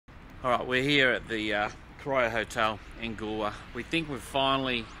Alright, we're here at the Croyo Hotel in Goolwa. We think we've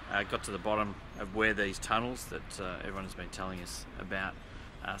finally got to the bottom of where these tunnels that everyone has been telling us about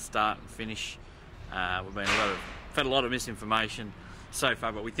start and finish. We've had a lot of misinformation so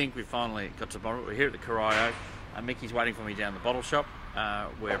far, but we think we've finally got to the bottom. We're here at the Croyo. Mickey's waiting for me down the bottle shop,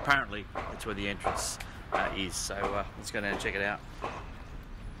 where apparently that's where the entrance is. So let's go down and check it out.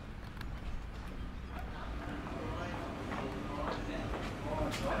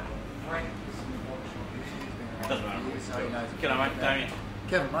 Doesn't matter. G'day mate, Damian.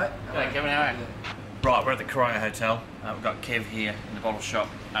 Kevin, mate. G'day Kevin, how are you? Right, we're at the Croyo Hotel. We've got Kev here in the bottle shop.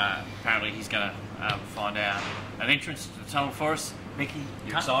 Apparently he's going to find out an entrance to the tunnel for us. Mickey,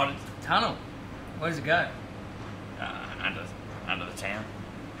 you excited? Tunnel? Where does it go? Under the town,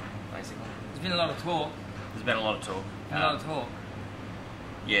 basically. There's been a lot of talk. There's been a lot of talk.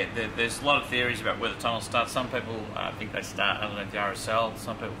 Yeah, there's a lot of theories about where the tunnel starts. Some people think they start underneath the RSL.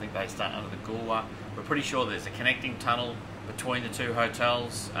 Some people think they start under the Goolwa. We're pretty sure there's a connecting tunnel between the two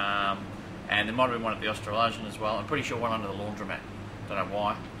hotels, and there might have been one at the Australasian as well. I'm pretty sure one under the laundromat. Don't know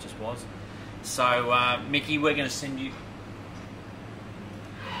why, it just was. So, Mickey, we're going to send you...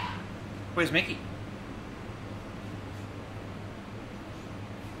 Where's Mickey?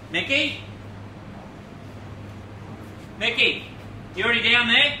 Mickey? Mickey? You already down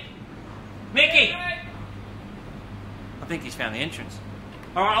there? Mickey! I think he's found the entrance.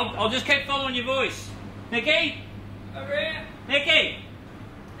 Alright, I'll just keep following your voice. Mickey? Over here. Mickey?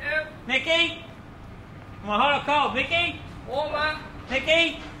 Yep. Mickey? Am I hot or cold? Mickey? Warmer.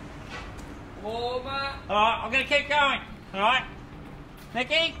 Mickey? Warmer. Alright, I'm going to keep going. Alright?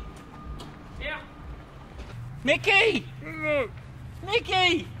 Mickey? Yeah. Mickey?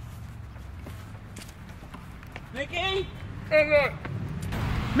 Mickey? Mickey?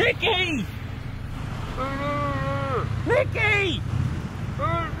 Mickey! Mickey!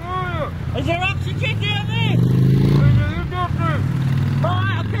 Is there oxygen down there?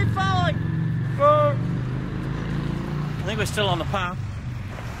 Alright, I'll keep following. I think we're still on the path.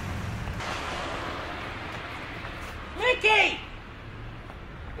 Mickey!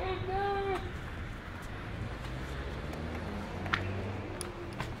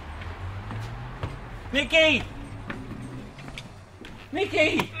 Mickey!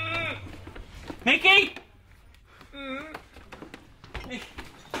 Mickey! Mickey!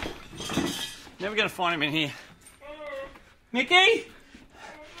 Never gonna find him in here. Mickey?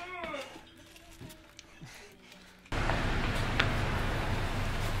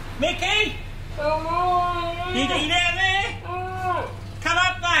 Mickey? You down there? Come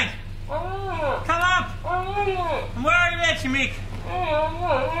up, mate! Come up! I'm worried about you, Mick.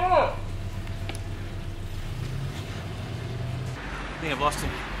 I think I've lost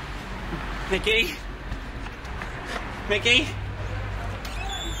him. Mickey? Mickey?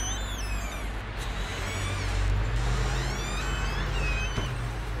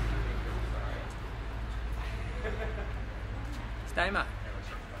 Stay, mate.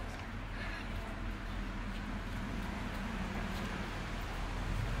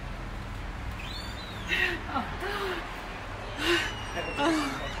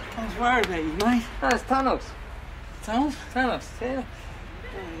 I was worried about you, mate. No, it's tunnels. Tunnels? Tunnels, yeah.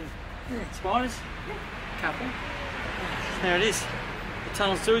 Spiders? Couple. There it is. The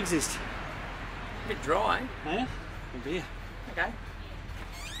tunnels do exist. A bit dry. Yeah? Good beer. Okay.